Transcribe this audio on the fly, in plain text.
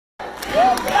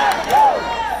I'm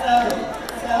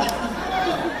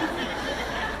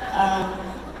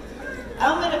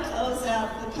going to close out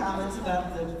the comments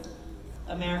about the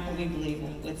America we believe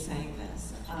in with saying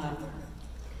this.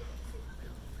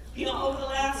 You know, over the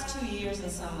last 2 years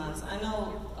and some months, I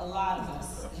know a lot of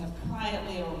us have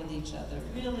quietly or with each other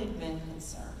really been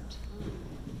concerned.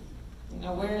 You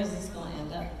know, where is this going to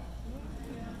end up?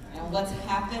 And what's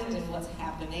happened and what's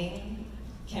happening?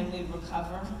 Can we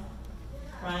recover?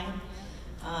 Right?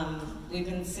 We've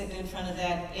been sitting in front of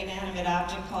that inanimate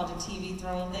object called a TV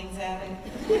throwing things at it.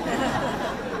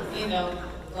 You know,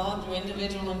 going through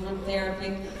individual and group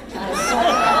therapy, trying to sort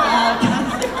it out.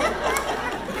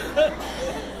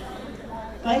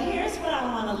 But here's what I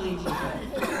want to leave you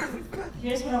with.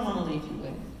 Here's what I want to leave you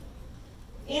with.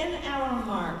 In our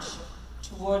march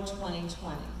toward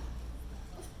 2020,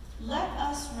 let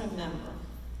us remember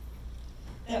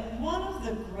that one of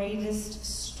the greatest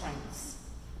strengths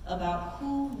about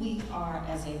who we are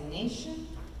as a nation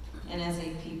and as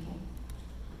a people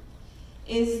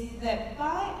is that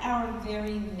by our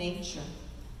very nature,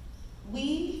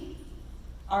 we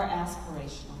are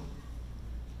aspirational.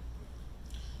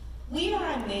 We are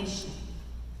a nation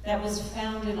that was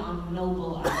founded on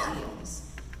noble ideals.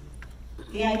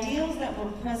 The ideals that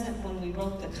were present when we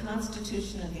wrote the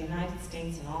Constitution of the United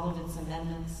States and all of its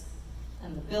amendments,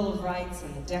 and the Bill of Rights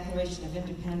and the Declaration of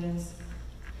Independence,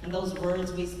 and those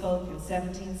words we spoke in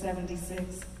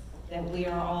 1776, that we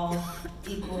are all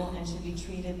equal and should be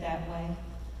treated that way.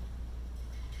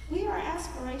 We are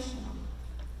aspirational.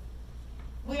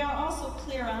 We are also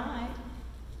clear-eyed.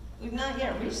 We've not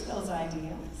yet reached those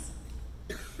ideals.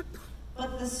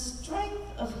 But the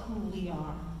strength of who we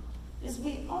are is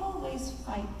we always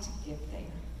fight to get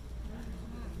there.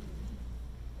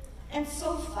 And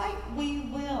so fight we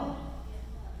will,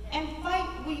 and fight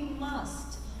we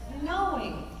must,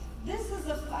 knowing this is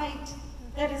a fight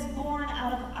that is born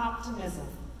out of optimism.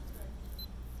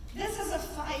 This is a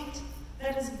fight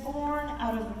that is born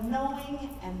out of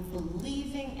knowing and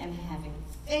believing and having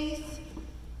faith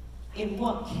in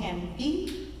what can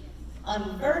be,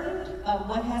 unburdened by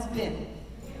what has been.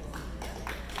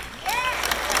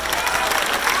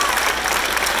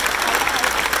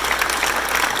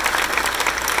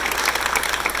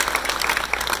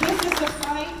 This is a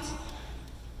fight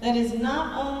that is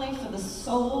not only for the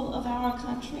soul of our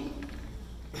country.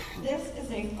 This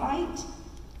is a fight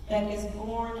that is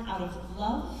born out of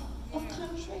love of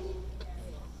country.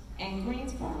 And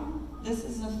Greensboro, this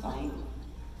is a fight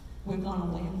we're gonna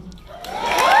win.